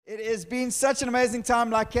It has been such an amazing time.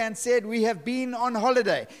 Like Ken said, we have been on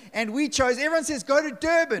holiday and we chose, everyone says, go to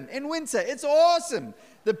Durban in winter. It's awesome.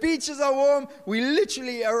 The beaches are warm. We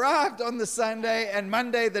literally arrived on the Sunday, and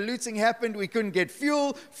Monday the looting happened. We couldn't get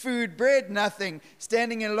fuel, food, bread, nothing,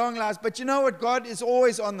 standing in long lines. But you know what? God is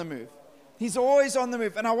always on the move. He's always on the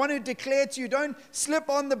move. And I want to declare to you, don't slip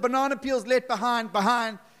on the banana peels left behind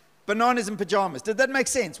bananas and pajamas. Did that make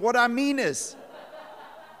sense? What I mean is,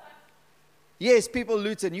 yes, people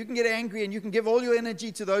looted. You can get angry and you can give all your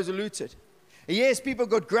energy to those who looted. Yes, people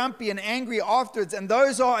got grumpy and angry afterwards, and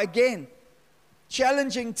those are, again,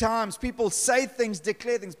 challenging times. People say things,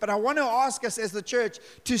 declare things. But I want to ask us as the church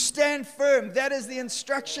to stand firm. That is the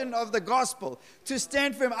instruction of the gospel, to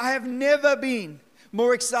stand firm. I have never been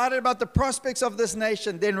more excited about the prospects of this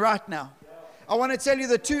nation than right now. I want to tell you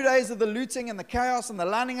the 2 days of the looting and the chaos and the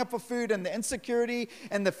lining up for food and the insecurity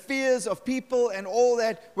and the fears of people and all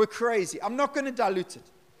that were crazy. I'm not going to dilute it.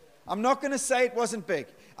 I'm not going to say it wasn't big.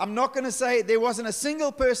 I'm not going to say there wasn't a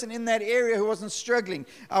single person in that area who wasn't struggling.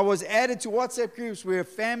 I was added to WhatsApp groups. We were a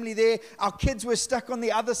family there. Our kids were stuck on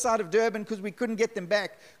the other side of Durban because we couldn't get them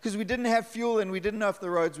back because we didn't have fuel and we didn't know if the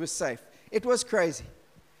roads were safe. It was crazy.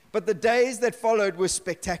 But the days that followed were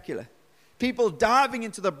spectacular. People diving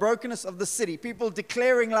into the brokenness of the city, people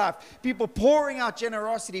declaring life, people pouring out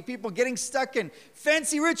generosity, people getting stuck in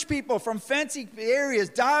fancy rich people from fancy areas,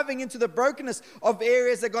 diving into the brokenness of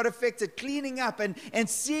areas that got affected, cleaning up and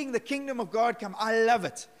seeing the kingdom of God come. I love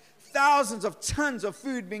it. Thousands of tons of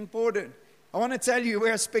food being poured in. I want to tell you,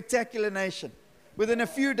 we're a spectacular nation. Within a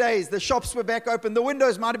few days, the shops were back open. The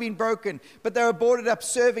windows might have been broken, but they were boarded up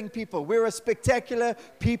serving people. We're a spectacular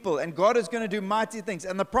people, and God is going to do mighty things.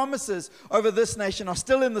 And the promises over this nation are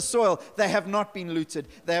still in the soil. They have not been looted.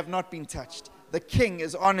 They have not been touched. The King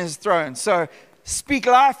is on his throne. So speak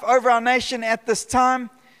life over our nation at this time.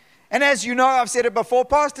 And as you know, I've said it before,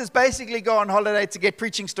 pastors basically go on holiday to get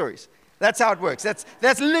preaching stories. That's how it works.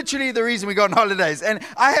 That's literally the reason we go on holidays. And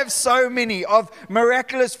I have so many of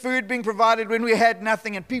miraculous food being provided when we had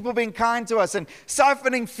nothing, and people being kind to us, and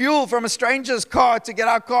siphoning fuel from a stranger's car to get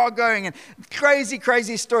our car going, and crazy,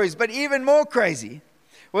 crazy stories. But even more crazy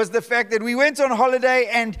was the fact that we went on holiday,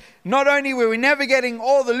 and not only were we navigating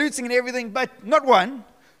all the looting and everything, but not one,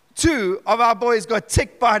 two of our boys got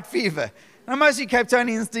tick bite fever. Now, most of you Cape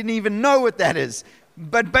Townians didn't even know what that is.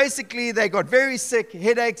 But basically, they got very sick,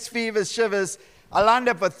 headaches, fevers, shivers. I lined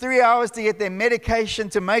up for 3 hours to get their medication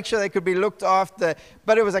to make sure they could be looked after.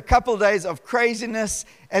 But it was a couple days of craziness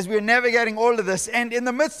as we were navigating all of this. And in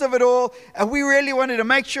the midst of it all, we really wanted to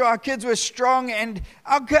make sure our kids were strong. And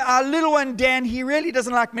our little one, Dan, he really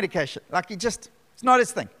doesn't like medication. It's not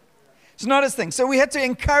his thing. It's not his thing. So we had to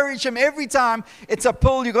encourage him every time it's a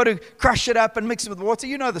pill. You got to crush it up and mix it with water.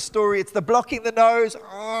 You know the story. It's the blocking the nose.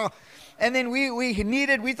 Oh. And then we thought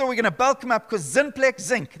we were going to bulk him up because Zinplex,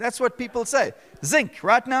 zinc. That's what people say. Zinc.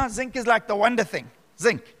 Right now, zinc is like the wonder thing.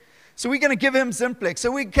 Zinc. So we're going to give him Zinplex.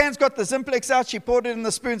 So Can's got the Zinplex out. She poured it in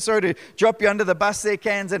the spoon. Sorry to drop you under the bus there,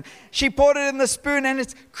 Cans. And she poured it in the spoon, and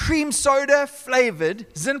it's cream soda flavored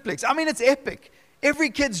Zinplex. I mean, it's epic.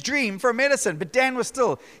 Every kid's dream for medicine, but Dan was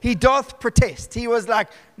still, he doth protest. He was like,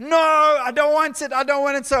 no, I don't want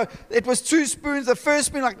it. So it was 2 spoons. The first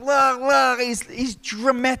spoon, he's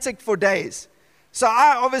dramatic for days. So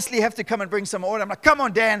I obviously have to come and bring some order. I'm like, come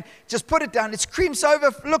on, Dan, just put it down. It's cream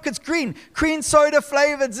soda. Look, it's green. Cream soda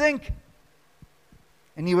flavored zinc.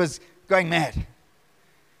 And he was going mad.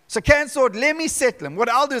 So Can thought, let me settle him. What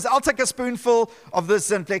I'll do is I'll take a spoonful of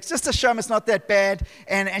this Zinplex just to show him it's not that bad.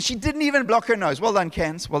 And she didn't even block her nose. Well done,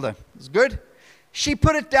 Cans. Well done. It's good. She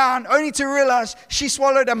put it down only to realize she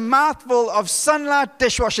swallowed a mouthful of Sunlight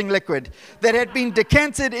dishwashing liquid that had been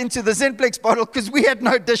decanted into the Zinplex bottle because we had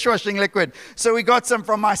no dishwashing liquid. So we got some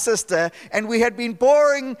from my sister, and we had been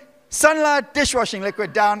pouring Sunlight dishwashing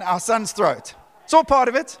liquid down our son's throat. It's all part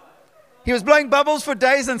of it. He was blowing bubbles for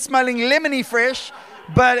days and smelling lemony fresh.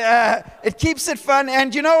 But it keeps it fun.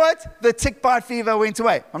 And you know what? The tick bite fever went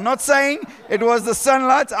away. I'm not saying it was the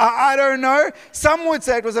sunlight. I don't know. Some would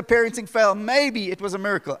say it was a parenting fail. Maybe it was a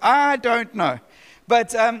miracle. I don't know.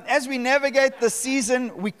 But as we navigate the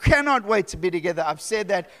season, we cannot wait to be together. I've said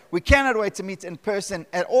that. We cannot wait to meet in person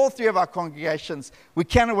at all 3 of our congregations. We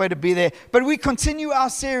cannot wait to be there. But we continue our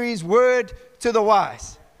series, Word to the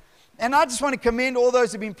Wise. And I just want to commend all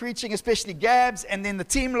those who've been preaching, especially Gabs and then the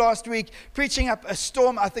team last week, preaching up a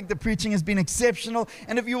storm. I think the preaching has been exceptional.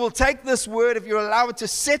 And if you will take this word, if you allow it to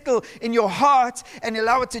settle in your heart and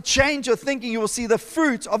allow it to change your thinking, you will see the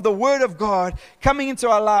fruit of the word of God coming into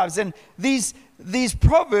our lives. And these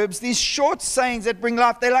proverbs, these short sayings that bring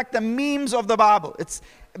life, they're like the memes of the Bible.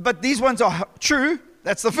 But these ones are true.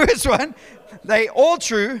 That's the first one. They all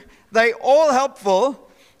true. They all helpful.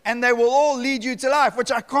 And they will all lead you to life,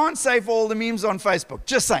 which I can't say for all the memes on Facebook.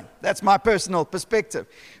 Just saying. That's my personal perspective.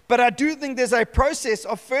 But I do think there's a process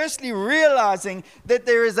of firstly realizing that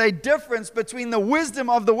there is a difference between the wisdom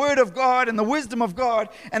of the Word of God and the wisdom of God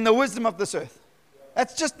and the wisdom of this earth.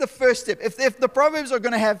 That's just the first step. If the Proverbs are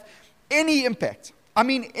going to have any impact, I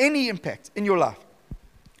mean any impact in your life,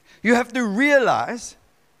 you have to realize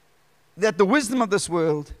that the wisdom of this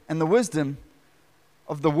world and the wisdom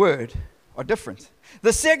of the Word are different.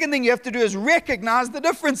 The second thing you have to do is recognize the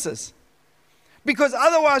differences. Because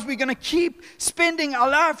otherwise we're going to keep spending our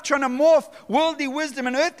life trying to morph worldly wisdom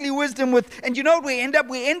and earthly wisdom with, and you know what we end up?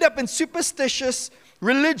 We end up in superstitious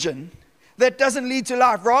religion that doesn't lead to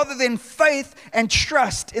life, rather than faith and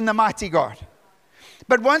trust in the mighty God.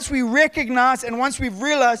 But once we recognize and once we've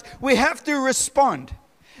realized, we have to respond.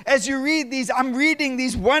 As you read these, I'm reading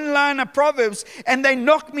these one-liner Proverbs, and they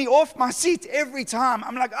knock me off my seat every time.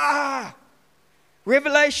 I'm like,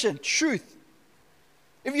 revelation, truth.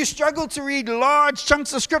 If you struggle to read large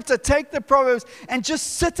chunks of scripture, take the Proverbs and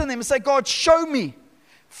just sit in them and say, God, show me,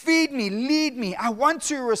 feed me, lead me. I want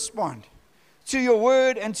to respond to your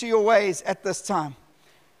word and to your ways at this time.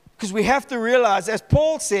 Because we have to realize, as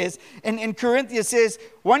Paul says in Corinthians, says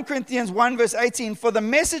 1 Corinthians 1 verse 18, for the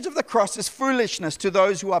message of the cross is foolishness to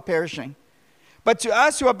those who are perishing. But to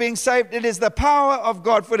us who are being saved, it is the power of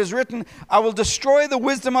God. For it is written, I will destroy the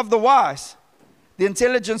wisdom of the wise. The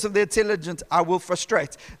intelligence of the intelligent I will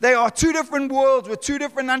frustrate. They are two different worlds with two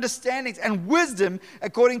different understandings. And wisdom,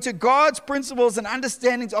 according to God's principles and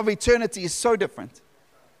understandings of eternity, is so different.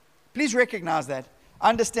 Please recognize that.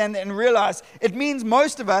 Understand that and realize it means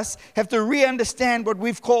most of us have to re-understand what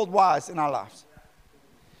we've called wise in our lives.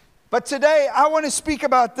 But today I want to speak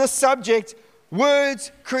about this subject,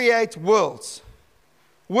 words create worlds.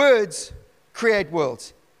 Words create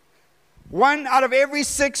worlds. 1 out of every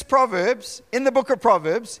 6 Proverbs in the book of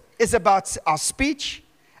Proverbs is about our speech,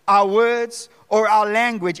 our words, or our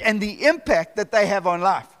language and the impact that they have on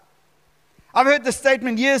life. I've heard the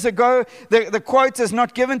statement years ago, the quote is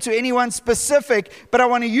not given to anyone specific, but I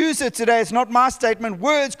want to use it today. It's not my statement.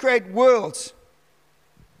 Words create worlds.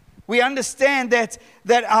 We understand that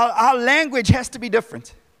our language has to be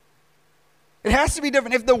different. It has to be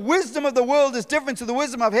different. If the wisdom of the world is different to the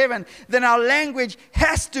wisdom of heaven, then our language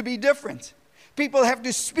has to be different. People have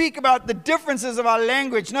to speak about the differences of our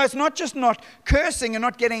language. No, it's not just not cursing and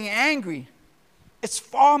not getting angry. It's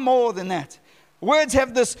far more than that. Words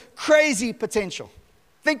have this crazy potential.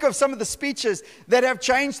 Think of some of the speeches that have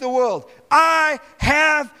changed the world. I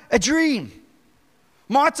have a dream.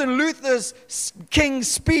 Martin Luther's King's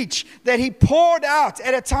speech that he poured out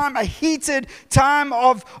at a heated time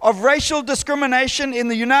of racial discrimination in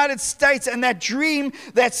the United States. And that dream,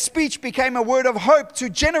 that speech became a word of hope to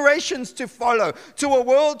generations to follow, to a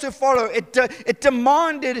world to follow. It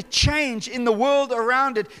demanded change in the world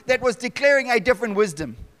around it that was declaring a different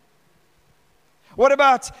wisdom. What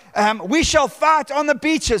about, we shall fight on the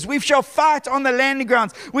beaches, we shall fight on the landing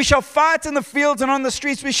grounds, we shall fight in the fields and on the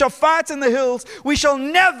streets, we shall fight in the hills, we shall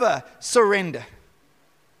never surrender.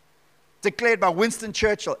 Declared by Winston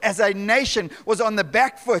Churchill, as a nation was on the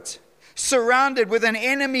back foot, surrounded with an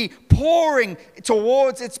enemy pouring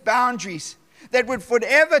towards its boundaries, that would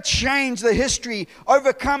forever change the history,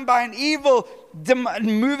 overcome by an evil,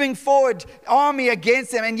 moving forward army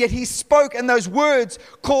against them. And yet he spoke, and those words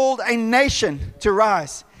called a nation to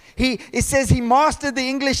rise. It says he mastered the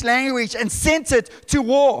English language and sent it to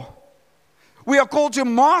war. We are called to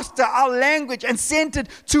master our language and send it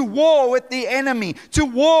to war with the enemy, to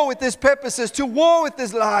war with his purposes, to war with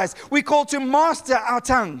his lies. We're called to master our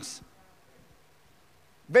tongues.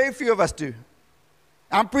 Very few of us do.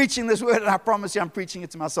 I'm preaching this word, and I promise you I'm preaching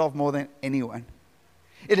it to myself more than anyone.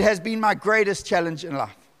 It has been my greatest challenge in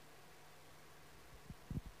life.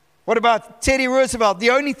 What about Teddy Roosevelt? The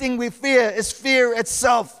only thing we fear is fear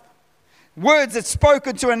itself. Words that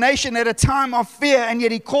spoken to a nation at a time of fear, and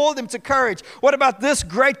yet he called them to courage. What about this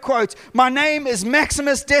great quote? My name is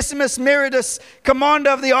Maximus Decimus Meritus, commander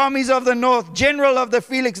of the armies of the north, general of the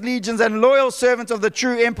Felix legions, and loyal servant of the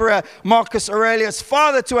true emperor Marcus Aurelius,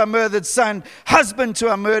 father to a murdered son, husband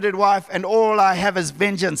to a murdered wife, and all I have is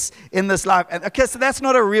vengeance in this life. Okay, so that's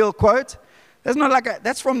not a real quote.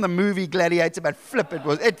 That's from the movie Gladiator, but flip,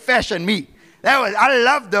 it fashioned me. I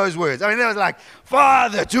love those words. I mean, that was like,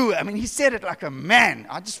 Father to, he said it like a man.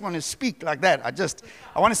 I just want to speak like that.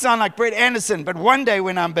 I want to sound like Brett Anderson, but one day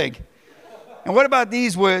when I'm big. And what about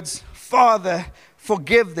these words? Father,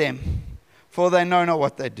 forgive them, for they know not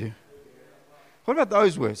what they do. What about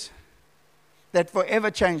those words that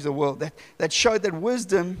forever changed the world, that showed that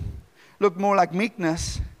wisdom look more like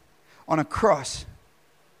meekness on a cross,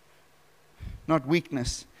 not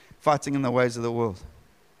weakness fighting in the ways of the world.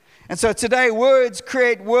 And so today, words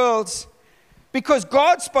create worlds because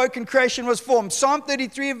God spoke and creation was formed. Psalm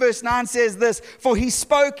 33 verse 9 says this, "For he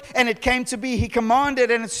spoke and it came to be. He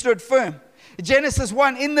commanded and it stood firm." Genesis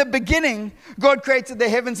 1, in the beginning, God created the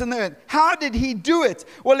heavens and the earth. How did he do it?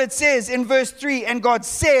 Well, it says in verse 3, "And God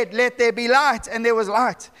said, let there be light, and there was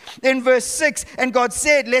light." In verse 6, "And God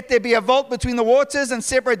said, let there be a vault between the waters and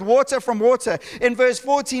separate water from water." In verse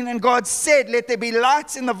 14, "And God said, let there be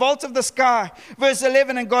lights in the vault of the sky." Verse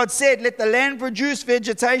 11, "And God said, let the land produce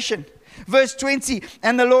vegetation." Verse 20,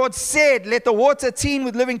 "And the Lord said, let the water teem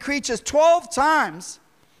with living creatures." 12 times,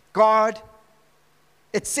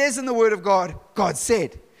 it says in the Word of God, God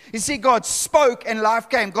said. You see, God spoke and life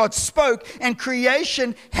came. God spoke and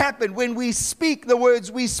creation happened. When we speak, the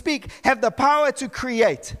words we speak have the power to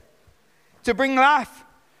create, to bring life,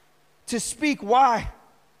 to speak. Why?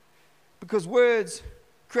 Because words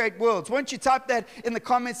create worlds. Won't you type that in the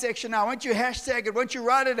comment section now? Won't you hashtag it? Won't you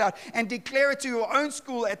write it out and declare it to your own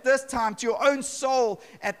school at this time, to your own soul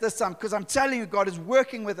at this time? Because I'm telling you, God is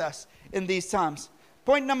working with us in these times.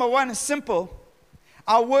 Point number 1 is simple.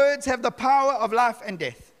 Our words have the power of life and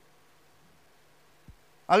death.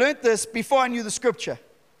 I learned this before I knew the scripture.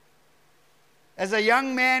 As a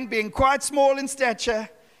young man, being quite small in stature,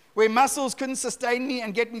 where muscles couldn't sustain me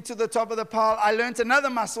and get me to the top of the pile, I learned another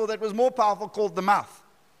muscle that was more powerful called the mouth.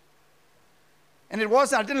 And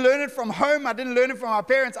I didn't learn it from home. I didn't learn it from my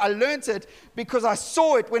parents. I learned it because I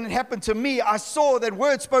saw it when it happened to me. I saw that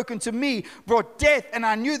words spoken to me brought death. And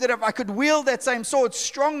I knew that if I could wield that same sword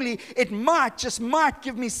strongly, it might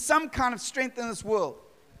give me some kind of strength in this world.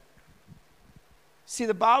 See,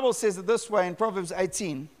 the Bible says it this way in Proverbs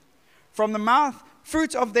 18. "From the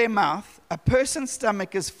fruit of their mouth, a person's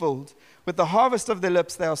stomach is filled. With the harvest of their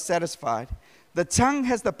lips, they are satisfied. The tongue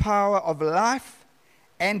has the power of life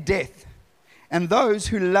and death, and those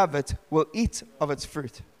who love it will eat of its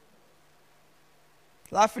fruit."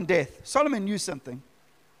 Life and death. Solomon knew something.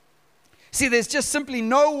 See, there's just simply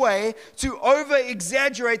no way to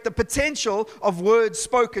over-exaggerate the potential of words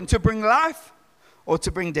spoken to bring life or to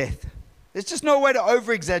bring death. There's just no way to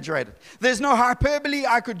over-exaggerate it. There's no hyperbole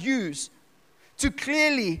I could use to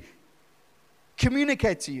clearly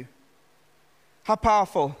communicate to you how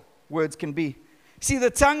powerful words can be. See,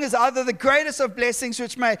 the tongue is either the greatest of blessings,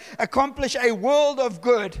 which may accomplish a world of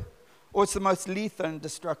good, or it's the most lethal and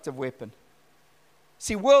destructive weapon.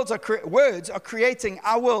 See, words are creating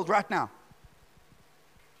our world right now.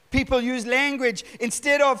 People use language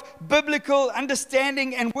instead of biblical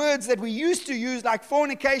understanding and words that we used to use, like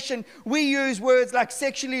fornication. We use words like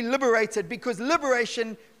sexually liberated, because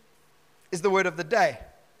liberation is the word of the day.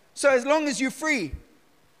 So as long as you're free,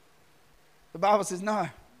 the Bible says no.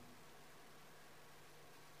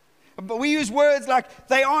 But we use words like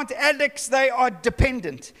they aren't addicts, they are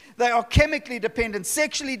dependent. They are chemically dependent,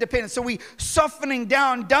 sexually dependent. So we softening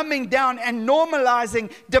down, dumbing down, and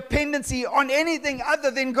normalizing dependency on anything other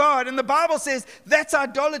than God. And the Bible says that's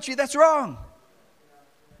idolatry. That's wrong.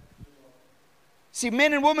 See,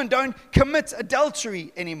 men and women don't commit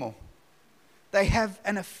adultery anymore. They have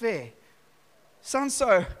an affair. Sounds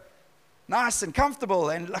so nice and comfortable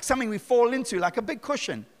and like something we fall into, like a big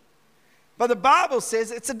cushion. But the Bible says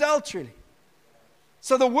it's adultery.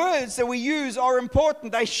 So the words that we use are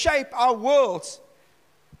important. They shape our worlds.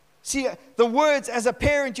 See, the words as a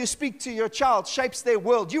parent you speak to your child shapes their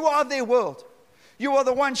world. You are their world. You are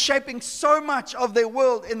the one shaping so much of their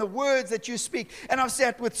world in the words that you speak. And I've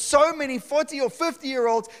sat with so many 40 or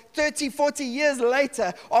 50-year-olds 30, 40 years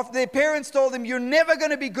later after their parents told them, "You're never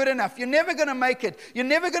going to be good enough. You're never going to make it. You're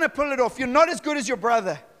never going to pull it off. You're not as good as your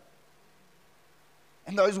brother."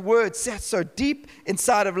 And those words sat so deep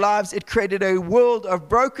inside of lives, it created a world of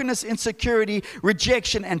brokenness, insecurity,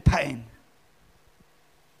 rejection, and pain.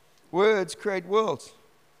 Words create worlds.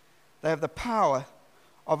 They have the power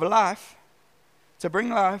of life to bring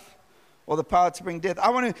life, or the power to bring death. I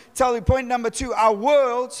want to tell you point number 2. Our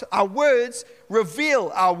words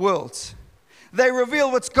reveal our worlds. They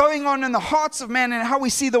reveal what's going on in the hearts of man and how we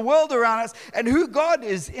see the world around us and who God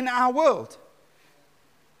is in our world.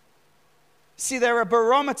 See, they're a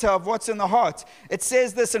barometer of what's in the heart. It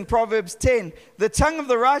says this in Proverbs 10. "The tongue of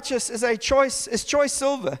the righteous is choice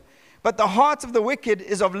silver, but the heart of the wicked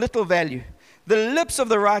is of little value. The lips of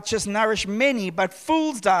the righteous nourish many, but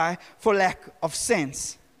fools die for lack of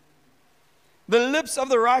sense." The lips of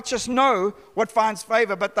the righteous know what finds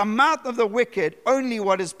favor, but the mouth of the wicked only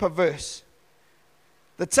what is perverse.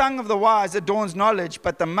 The tongue of the wise adorns knowledge,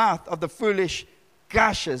 but the mouth of the foolish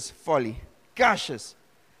gushes folly. Gushes.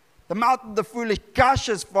 The mouth of the foolish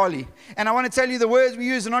gushes folly. And I want to tell you, the words we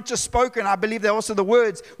use are not just spoken. I believe they're also the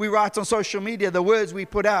words we write on social media, the words we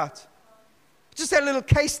put out. Just a little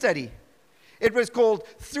case study. It was called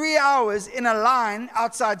 3 hours in a line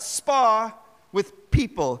outside Spa with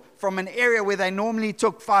people from an area where they normally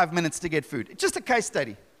took 5 minutes to get food. Just a case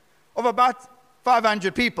study of about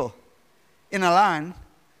 500 people in a line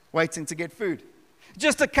waiting to get food.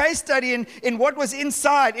 Just a case study in what was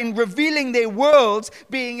inside, in revealing their worlds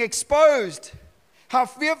being exposed. How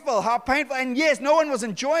fearful, how painful. And yes, no one was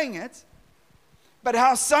enjoying it. But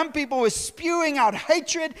how some people were spewing out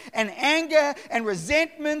hatred and anger and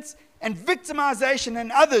resentment and victimization, and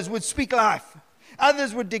others would speak life.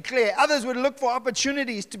 Others would declare. Others would look for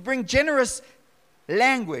opportunities to bring generous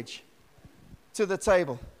language to the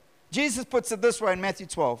table. Jesus puts it this way in Matthew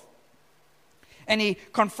 12. And he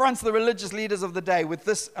confronts the religious leaders of the day with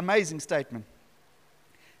this amazing statement.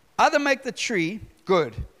 Either make the tree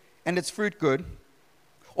good and its fruit good,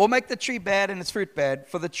 or make the tree bad and its fruit bad,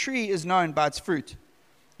 for the tree is known by its fruit.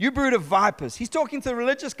 You brood of vipers. He's talking to the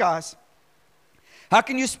religious guys. How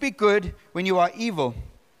can you speak good when you are evil?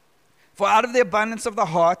 For out of the abundance of the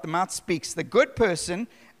heart, the mouth speaks. The good person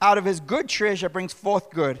out of his good treasure brings forth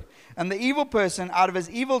good, and the evil person out of his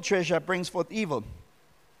evil treasure brings forth evil.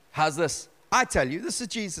 How's this? I tell you, this is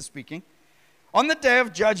Jesus speaking. On the day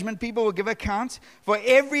of judgment, people will give account for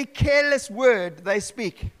every careless word they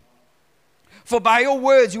speak. For by your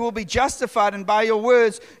words you will be justified, and by your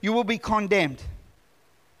words you will be condemned.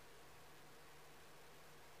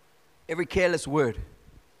 Every careless word.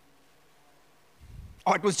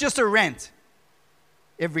 Oh, it was just a rant.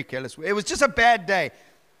 Every careless word. It was just a bad day.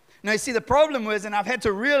 Now, you see, the problem was, and I've had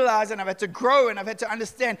to realize, and I've had to grow, and I've had to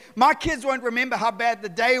understand, my kids won't remember how bad the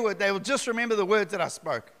day was. They will just remember the words that I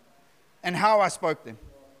spoke and how I spoke them.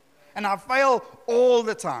 And I fail all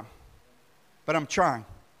the time. But I'm trying.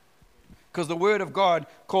 Because the Word of God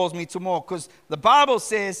calls me to more. Because the Bible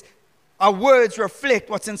says our words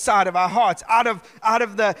reflect what's inside of our hearts. Out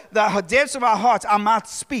of the depths of our hearts, our mouth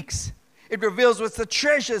speaks. It reveals what's the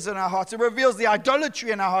treasures in our hearts. It reveals the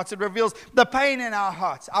idolatry in our hearts. It reveals the pain in our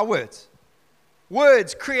hearts. Our words.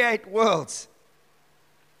 Words create worlds.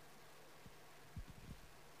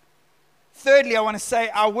 Thirdly, I want to say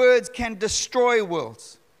our words can destroy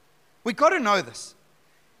worlds. We've got to know this.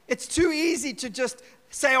 It's too easy to just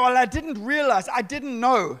say, well, I didn't realize, I didn't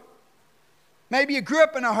know. Maybe you grew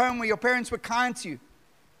up in a home where your parents were kind to you.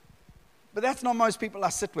 But that's not most people I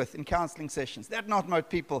sit with in counseling sessions. That's not most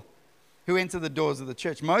people who enter the doors of the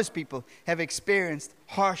church. Most people have experienced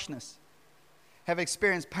harshness, have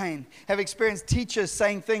experienced pain, have experienced teachers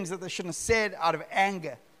saying things that they shouldn't have said out of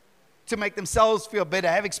anger to make themselves feel better,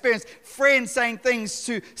 have experienced friends saying things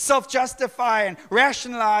to self-justify and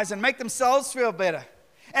rationalize and make themselves feel better.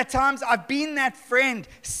 At times I've been that friend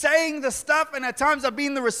saying the stuff, and at times I've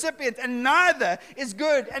been the recipient, and neither is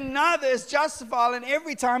good and neither is justifiable, and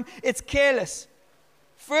every time it's careless.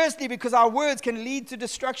 Firstly, because our words can lead to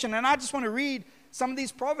destruction. And I just want to read some of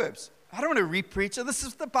these proverbs. I don't want to re-preach it. This is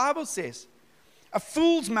what the Bible says. A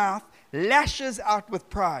fool's mouth lashes out with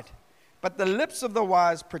pride, but the lips of the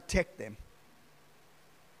wise protect them.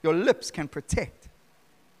 Your lips can protect.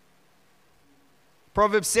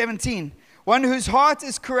 Proverbs 17. One whose heart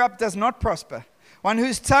is corrupt does not prosper. One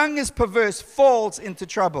whose tongue is perverse falls into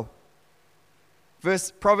trouble.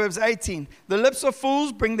 Proverbs 18, the lips of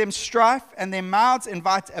fools bring them strife, and their mouths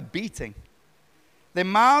invite a beating. The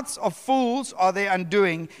mouths of fools are their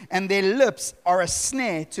undoing, and their lips are a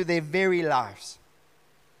snare to their very lives.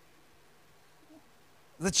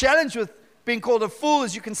 The challenge with being called a fool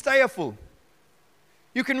is you can stay a fool.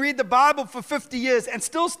 You can read the Bible for 50 years and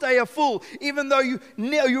still stay a fool, even though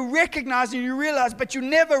you recognize and you realize, but you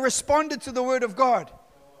never responded to the Word of God.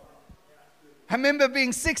 I remember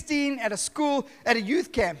being 16 at a school, at a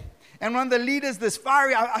youth camp, and one of the leaders, this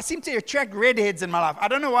fiery, I seem to attract redheads in my life. I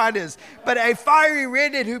don't know why it is, but a fiery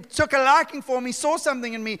redhead who took a liking for me, saw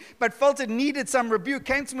something in me, but felt it needed some rebuke,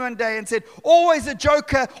 came to me one day and said, always a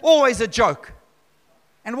joker, always a joke,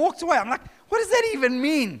 and walked away. I'm like, what does that even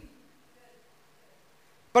mean?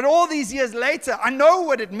 But all these years later, I know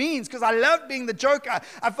what it means because I loved being the joker.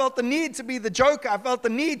 I felt the need to be the joker. I felt the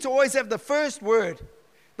need to always have the first word.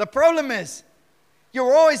 The problem is,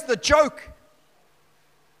 you're always the joke.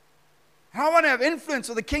 I want to have influence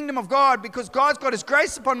for the kingdom of God because God's got His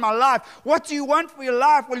grace upon my life. What do you want for your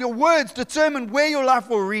life? Well, your words determine where your life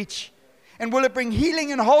will reach. And will it bring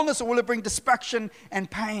healing and wholeness, or will it bring destruction and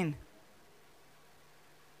pain?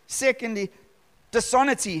 Secondly,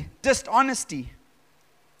 dishonesty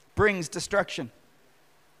brings destruction.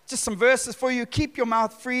 Just some verses for you. Keep your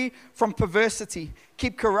mouth free from perversity.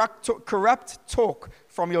 Keep corrupt talk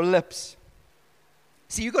from your lips.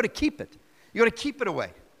 See, you've got to keep it. You've got to keep it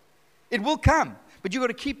away. It will come, but you've got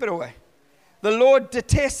to keep it away. The Lord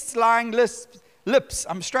detests lying lips.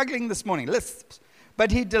 I'm struggling this morning. Lips.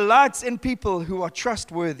 But he delights in people who are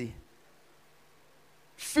trustworthy.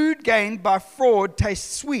 Food gained by fraud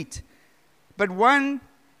tastes sweet, but one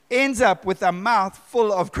ends up with a mouth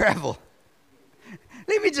full of gravel.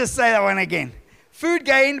 Let me just say that one again. Food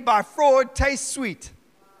gained by fraud tastes sweet,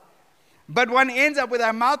 but one ends up with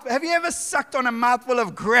a mouth. Have you ever sucked on a mouthful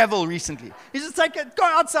of gravel recently? You just go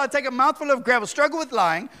outside, take a mouthful of gravel, struggle with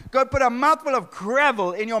lying, go put a mouthful of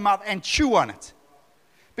gravel in your mouth and chew on it.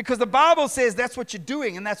 Because the Bible says that's what you're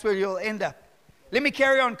doing and that's where you'll end up. Let me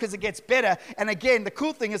carry on because it gets better. And again, the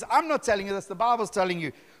cool thing is I'm not telling you this, the Bible's telling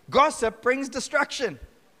you. Gossip brings destruction.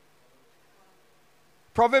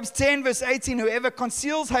 Proverbs 10 verse 18, whoever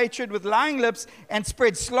conceals hatred with lying lips and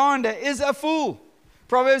spreads slander is a fool.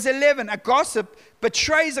 Proverbs 11, a gossip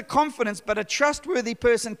betrays a confidence, but a trustworthy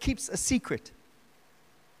person keeps a secret.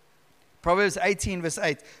 Proverbs 18 verse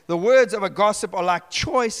 8, the words of a gossip are like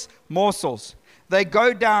choice morsels. They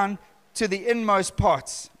go down to the inmost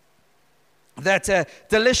parts. That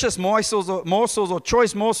delicious morsels or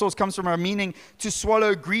choice morsels comes from a meaning to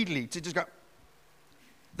swallow greedily, to just go.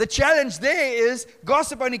 The challenge there is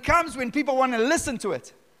gossip only comes when people want to listen to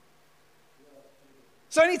it.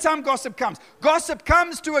 So anytime gossip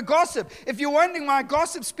comes to a gossip. If you're wondering why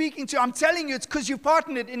gossip's speaking to you, I'm telling you it's because you've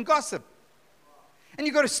partnered in gossip. And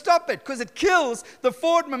you've got to stop it because it kills the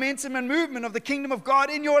forward momentum and movement of the kingdom of God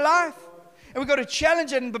in your life. And we've got to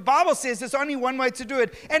challenge it. And the Bible says there's only one way to do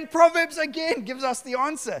it. And Proverbs again gives us the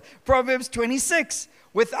answer. Proverbs 26,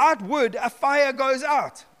 without wood, a fire goes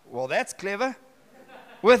out. Well, that's clever.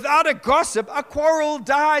 Without a gossip, a quarrel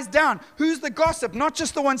dies down. Who's the gossip? Not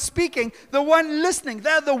just the one speaking, the one listening.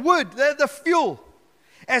 They're the wood, they're the fuel.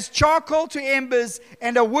 As charcoal to embers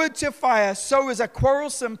and a wood to fire, so is a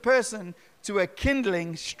quarrelsome person to a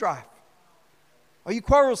kindling strife. Are you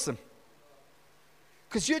quarrelsome?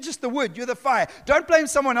 Because you're just the wood, you're the fire. Don't blame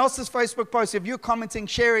someone else's Facebook post if you're commenting,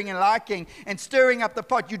 sharing, and liking and stirring up the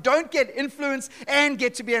pot. You don't get influence and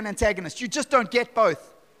get to be an antagonist. You just don't get both.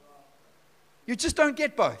 You just don't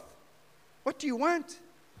get both. What do you want?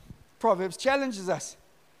 Proverbs challenges us.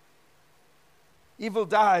 Evil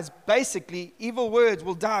dies. Basically, evil words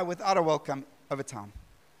will die without a welcome over time.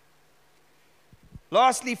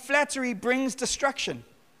 Lastly, flattery brings destruction.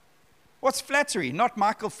 What's flattery? Not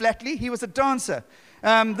Michael Flatley. He was a dancer.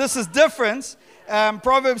 This is different.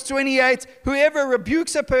 Proverbs 28, whoever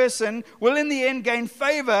rebukes a person will in the end gain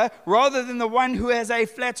favor rather than the one who has a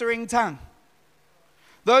flattering tongue.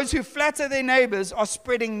 Those who flatter their neighbors are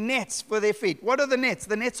spreading nets for their feet. What are the nets?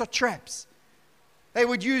 The nets are traps. They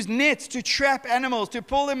would use nets to trap animals, to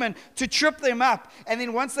pull them in, to trip them up. And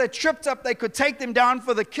then once they're tripped up, they could take them down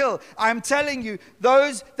for the kill. I'm telling you,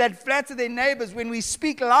 those that flatter their neighbors, when we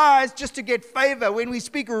speak lies just to get favor, when we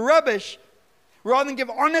speak rubbish, rather than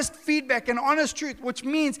give honest feedback and honest truth, which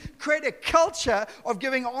means create a culture of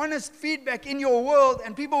giving honest feedback in your world,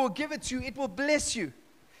 and people will give it to you, it will bless you.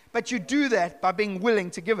 But you do that by being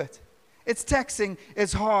willing to give it. It's taxing,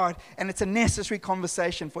 it's hard, and it's a necessary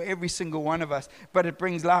conversation for every single one of us, but it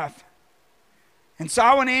brings life. And so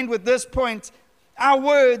I want to end with this point. Our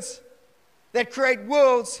words that create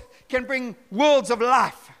worlds can bring worlds of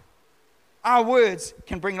life. Our words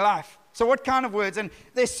can bring life. So what kind of words? And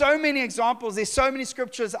there's so many examples, there's so many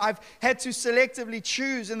scriptures I've had to selectively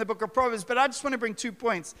choose in the book of Proverbs, but I just want to bring 2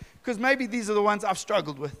 points, because maybe these are the ones I've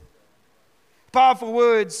struggled with. Powerful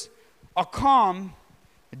words are calm,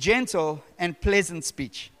 gentle, and pleasant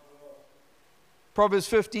speech. Proverbs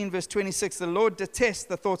 15 verse 26, the Lord detests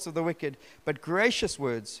the thoughts of the wicked, but gracious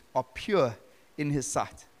words are pure in his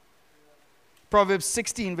sight. Proverbs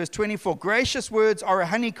 16 verse 24, gracious words are a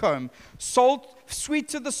honeycomb, sweet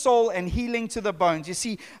to the soul and healing to the bones. You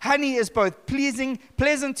see, honey is both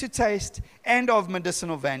pleasant to taste, and of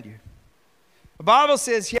medicinal value. The Bible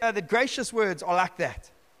says here that gracious words are like that.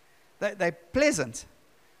 They're pleasant,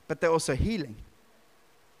 but they're also healing.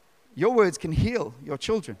 Your words can heal your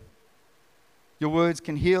children. Your words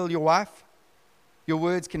can heal your wife. Your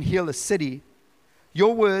words can heal a city.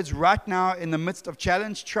 Your words right now in the midst of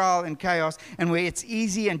challenge, trial, and chaos, and where it's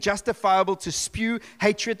easy and justifiable to spew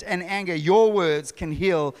hatred and anger, your words can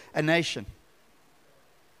heal a nation.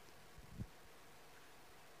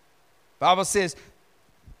 The Bible says,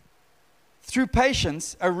 through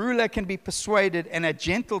patience, a ruler can be persuaded, and a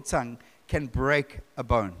gentle tongue can break a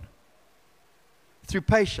bone. Through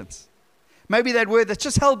patience. Maybe that word that's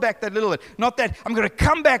just held back that little bit. Not that I'm going to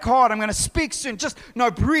come back hard, I'm going to speak soon. Just,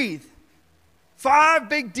 no, breathe. 5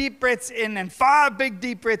 big deep breaths in and 5 big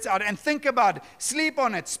deep breaths out, and think about it. Sleep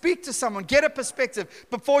on it. Speak to someone. Get a perspective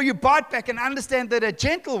before you bite back, and understand that a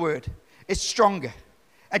gentle word is stronger.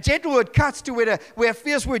 A gentle word cuts to where a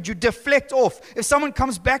fierce word you deflect off. If someone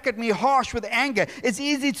comes back at me harsh with anger, it's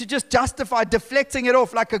easy to just justify deflecting it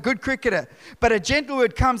off like a good cricketer. But a gentle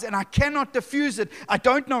word comes and I cannot diffuse it. I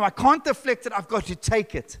don't know. I can't deflect it. I've got to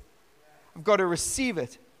take it. I've got to receive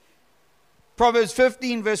it. Proverbs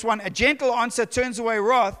 15 verse 1, a gentle answer turns away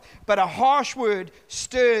wrath, but a harsh word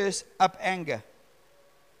stirs up anger.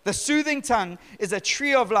 The soothing tongue is a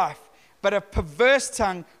tree of life, but a perverse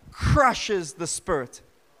tongue crushes the spirit.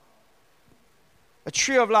 A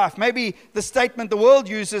tree of life. Maybe the statement the world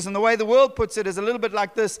uses and the way the world puts it is a little bit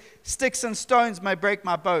like this: sticks and stones may break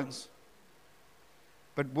my bones,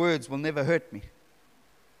 but words will never hurt me.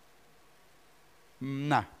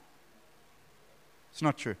 No. It's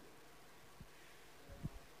not true.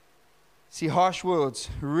 See, harsh words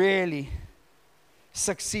really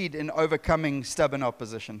succeed in overcoming stubborn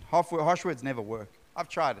opposition. Harsh words never work. I've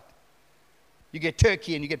tried it. You get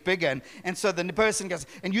turkey and you get bigger, and so the person goes,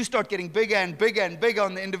 and you start getting bigger and bigger and bigger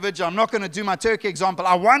on the individual. I'm not going to do my turkey example.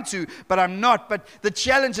 I want to, but I'm not. But the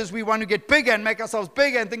challenge is we want to get bigger and make ourselves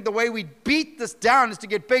bigger and think the way we beat this down is to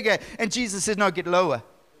get bigger. And Jesus says, no, get lower.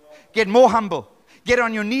 Get more humble. Get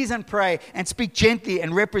on your knees and pray and speak gently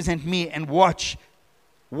and represent me and watch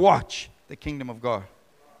the kingdom of God.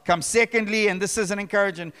 Come secondly, and this is an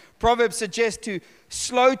encouragement, Proverbs suggests to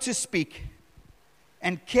slow to speak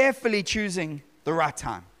and carefully choosing the right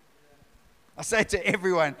time. I say it to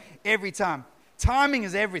everyone, every time. Timing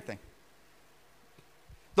is everything.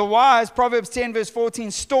 The wise, Proverbs 10 verse 14,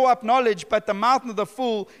 store up knowledge, but the mouth of the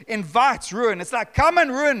fool invites ruin. It's like, come and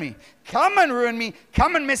ruin me. Come and ruin me.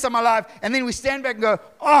 Come and mess up my life. And then we stand back and go,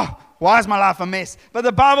 oh, why is my life a mess? But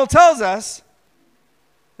the Bible tells us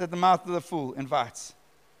that the mouth of the fool invites.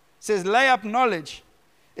 It says, lay up knowledge.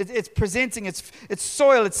 It's presenting, it's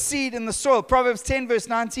soil, it's seed in the soil. Proverbs 10 verse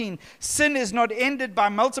 19, sin is not ended by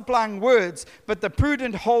multiplying words, but the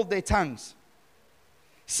prudent hold their tongues.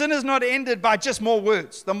 Sin is not ended by just more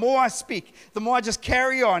words. The more I speak, the more I just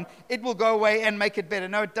carry on, it will go away and make it better.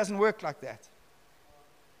 No, it doesn't work like that.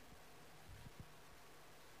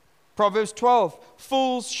 Proverbs 12,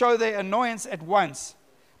 fools show their annoyance at once,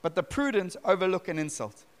 but the prudent overlook an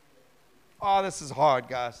insult. Oh, this is hard,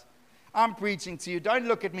 guys. I'm preaching to you. Don't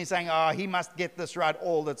look at me saying, oh, he must get this right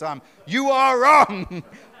all the time. You are wrong.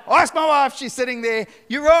 Ask my wife, she's sitting there.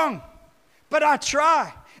 You're wrong. But I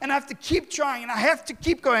try, and I have to keep trying, and I have to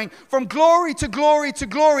keep going from glory to glory to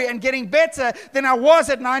glory and getting better than I was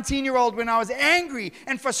at 19-year-old when I was angry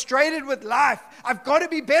and frustrated with life. I've got to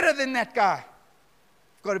be better than that guy.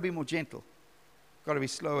 I've got to be more gentle. I've got to be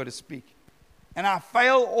slower to speak. And I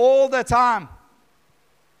fail all the time.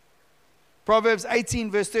 Proverbs 18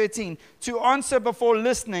 verse 13, to answer before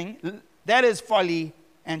listening, that is folly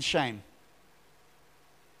and shame.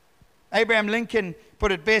 Abraham Lincoln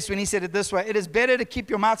put it best when he said it this way: it is better to keep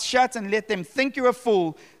your mouth shut and let them think you're a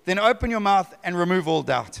fool than open your mouth and remove all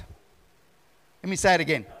doubt. Let me say it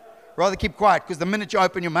again. Rather keep quiet, because the minute you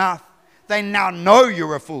open your mouth, they now know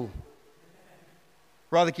you're a fool.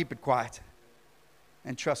 Rather keep it quiet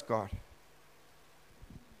and trust God.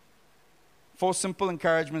 4 simple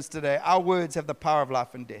encouragements today. Our words have the power of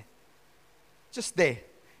life and death. Just there.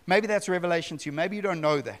 Maybe that's revelation to you. Maybe you don't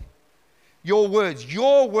know that. Your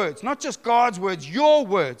words, not just God's words, your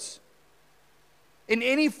words, in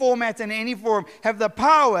any format and any form, have the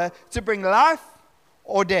power to bring life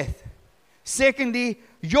or death. Secondly,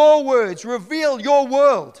 your words reveal your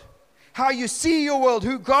world. How you see your world,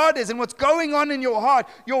 who God is, and what's going on in your heart.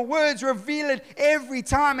 Your words reveal it every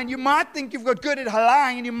time. And you might think you've got good at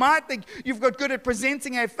lying, and you might think you've got good at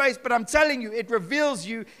presenting a face, but I'm telling you, it reveals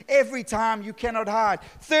you every time. You cannot hide.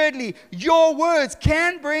 Thirdly, your words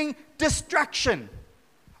can bring destruction.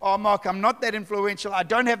 Oh, Mark, I'm not that influential. I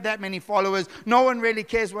don't have that many followers. No one really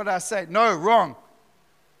cares what I say. No, wrong.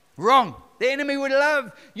 Wrong. The enemy would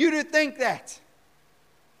love you to think that.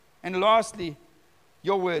 And lastly,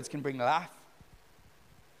 your words can bring life.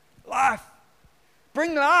 Life.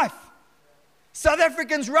 Bring life. South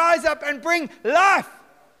Africans rise up and bring life.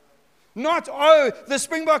 Not, oh, the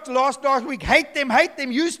Springboks lost last week. Hate them,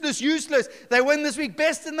 useless. They win this week,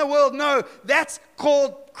 best in the world. No, that's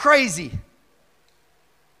called crazy.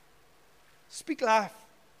 Speak life.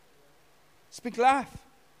 Speak life.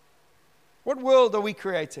 What world are we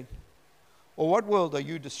creating? Or what world are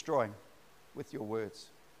you destroying with your words?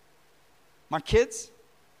 My kids,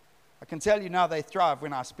 I can tell you now, they thrive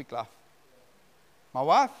when I speak life. My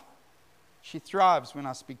wife, She thrives when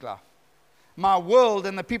I speak life. My world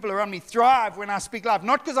and the people around me thrive when I speak life.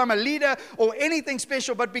 Not because I'm a leader or anything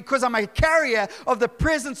special, but because I'm a carrier of the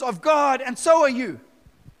presence of God, and so are you.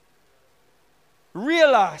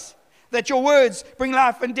 Realize that your words bring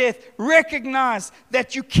life and death. Recognize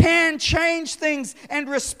that you can change things and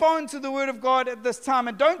respond to the word of God at this time.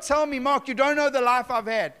 And don't tell me, Mark, you don't know the life I've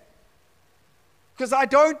had. Because I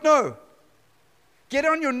don't know. Get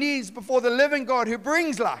on your knees before the living God who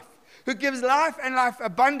brings life, who gives life and life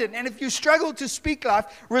abundant. And if you struggle to speak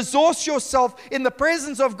life, resource yourself in the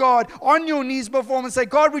presence of God on your knees before Him and say,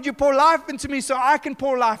 God, would you pour life into me so I can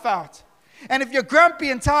pour life out? And if you're grumpy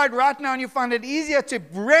and tired right now and you find it easier to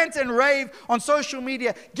rant and rave on social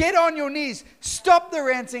media, get on your knees, stop the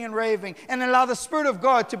ranting and raving, and allow the Spirit of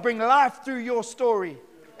God to bring life through your story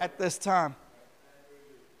at this time.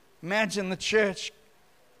 Imagine the church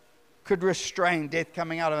could restrain death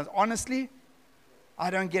coming out of us. Honestly, I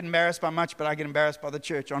don't get embarrassed by much, but I get embarrassed by the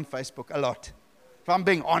church on Facebook a lot. If I'm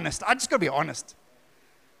being honest, I just got to be honest.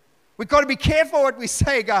 We've got to be careful what we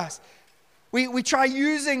say, guys. We try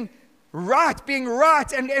using right, being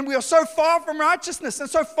right, and we are so far from righteousness and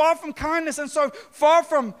so far from kindness and so far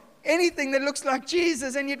from anything that looks like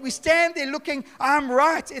Jesus, and yet we stand there looking, I'm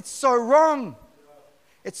right. It's so wrong.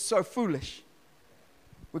 It's so foolish.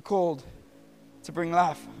 We're called to bring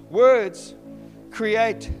life. Words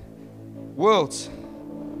create worlds.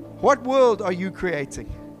 What world are you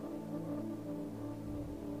creating?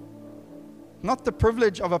 Not the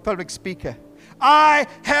privilege of a public speaker. I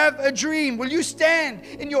have a dream. Will you stand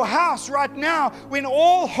in your house right now when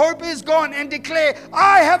all hope is gone and declare,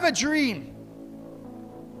 I have a dream?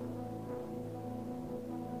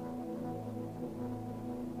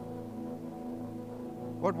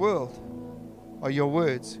 What world are your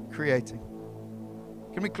words creating?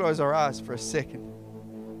 Can we close our eyes for a second?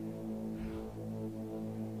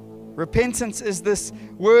 Repentance is this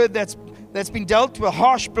word that's been dealt with a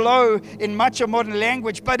harsh blow in much of modern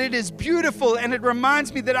language, but it is beautiful, and it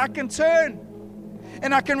reminds me that I can turn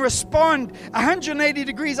and I can respond 180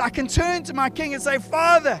 degrees. I can turn to my King and say,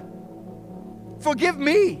 Father, forgive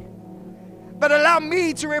me, but allow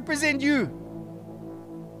me to represent you.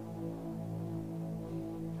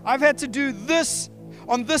 I've had to do this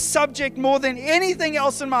on this subject more than anything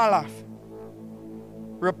else in my life.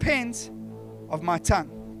 Repent of my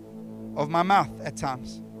tongue, of my mouth at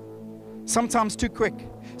times. Sometimes too quick,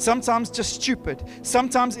 sometimes just stupid,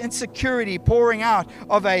 sometimes insecurity pouring out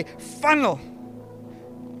of a funnel.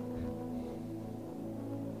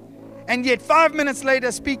 And yet 5 minutes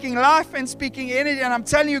later, speaking life and speaking energy. And I'm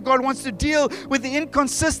telling you, God wants to deal with the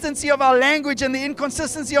inconsistency of our language and the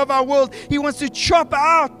inconsistency of our world. He wants to chop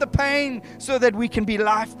out the pain so that we can be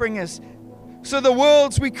life bringers. So the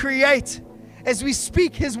worlds we create, as we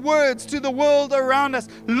speak His words to the world around us,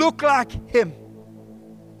 look like Him.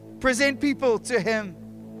 Present people to Him.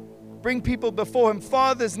 Bring people before Him.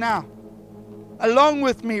 Fathers now, along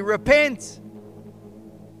with me, repent.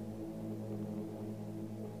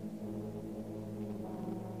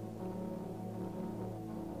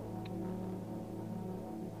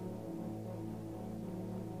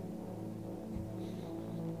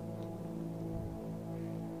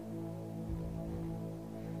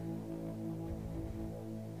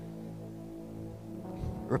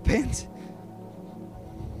 Repent.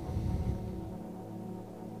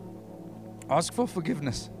 Ask for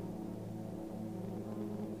forgiveness.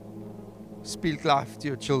 Speak life to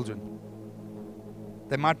your children.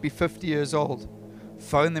 They might be 50 years old.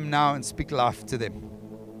 Phone them now and speak life to them.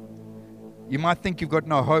 You might think you've got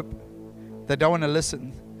no hope. They don't want to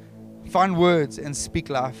listen. Find words and speak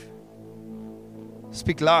life.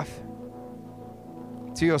 Speak life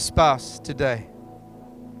to your spouse today.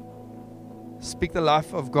 Speak the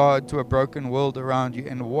life of God to a broken world around you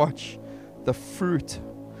and watch the fruit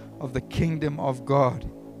of the kingdom of God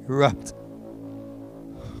erupt.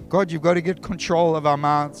 God, you've got to get control of our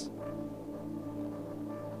mouths.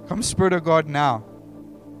 Come, Spirit of God, now.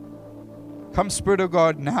 Come, Spirit of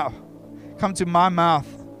God, now. Come to my mouth.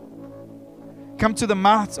 Come to the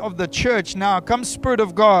mouths of the church now. Come, Spirit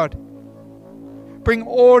of God. Bring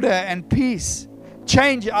order and peace.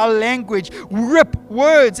 Change our language. Rip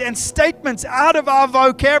words and statements out of our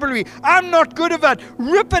vocabulary. I'm not good at it.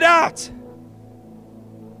 Rip it out.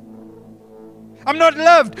 I'm not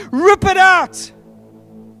loved. Rip it out.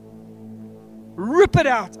 Rip it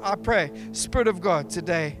out, I pray, Spirit of God,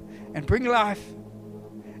 today. And bring life.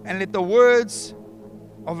 And let the words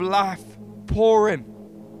of life pour in.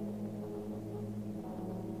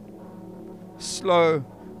 Slow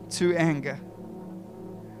to anger.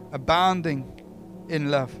 Abounding in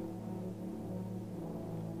love.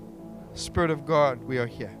 Spirit of God, we are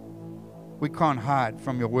here. We can't hide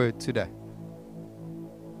from your word today.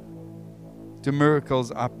 Do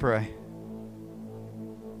miracles, I pray.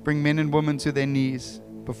 Bring men and women to their knees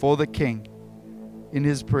before the King in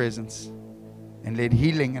His presence, and let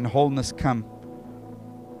healing and wholeness come,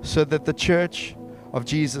 so that the church of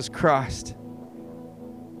Jesus Christ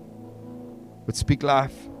would speak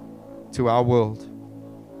life to our world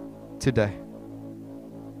today.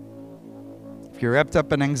 If you're wrapped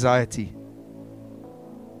up in anxiety,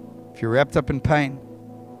 if you're wrapped up in pain,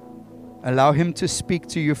 allow Him to speak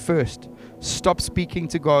to you first. Stop speaking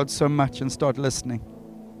to God so much and start listening.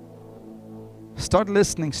 Start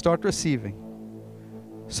listening, start receiving,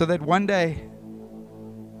 so that one day,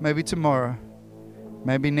 maybe tomorrow,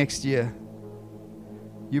 maybe next year,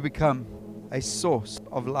 you become a source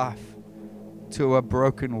of life to a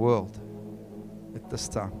broken world at this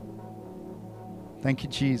time. Thank you,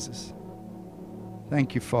 Jesus.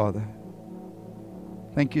 Thank you, Father.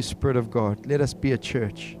 Thank you, Spirit of God. Let us be a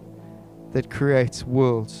church that creates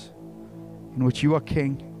worlds in which you are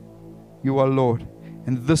King, you are Lord,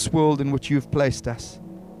 and this world in which you've placed us,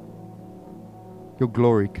 your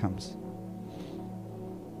glory comes.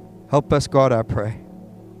 Help us, God, I pray.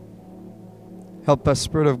 Help us,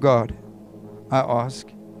 Spirit of God, I ask,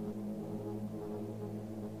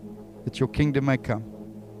 that your kingdom may come,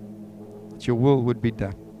 that your will would be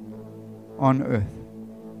done on earth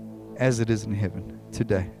as it is in heaven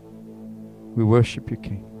today. We worship you,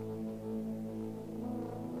 King.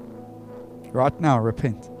 Right now,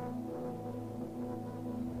 repent.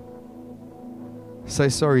 Say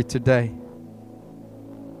sorry today.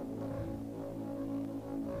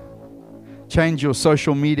 Change your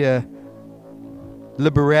social media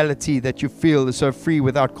liberality that you feel is so free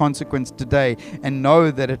without consequence today, and know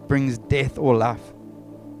that it brings death or life.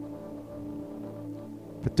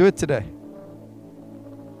 But do it today.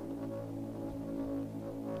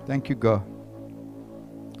 Thank you, God.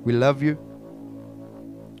 We love you.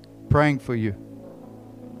 Praying for you.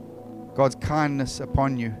 God's kindness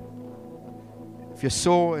upon you. If you're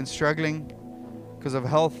sore and struggling because of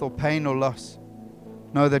health or pain or loss,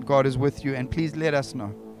 know that God is with you, and please let us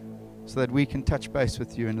know so that we can touch base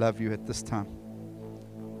with you and love you at this time.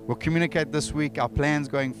 We'll communicate this week our plans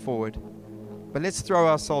going forward, but let's throw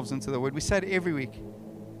ourselves into the Word. We say it every week.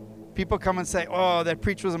 People come and say, oh, that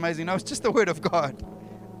preach was amazing. No, it's just the Word of God.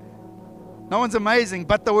 No one's amazing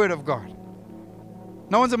but the Word of God.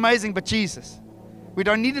 No one's amazing but Jesus. We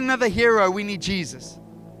don't need another hero. We need Jesus.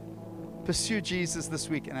 Pursue Jesus this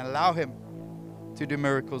week and allow Him to do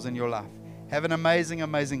miracles in your life. Have an amazing,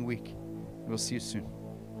 amazing week. We'll see you soon.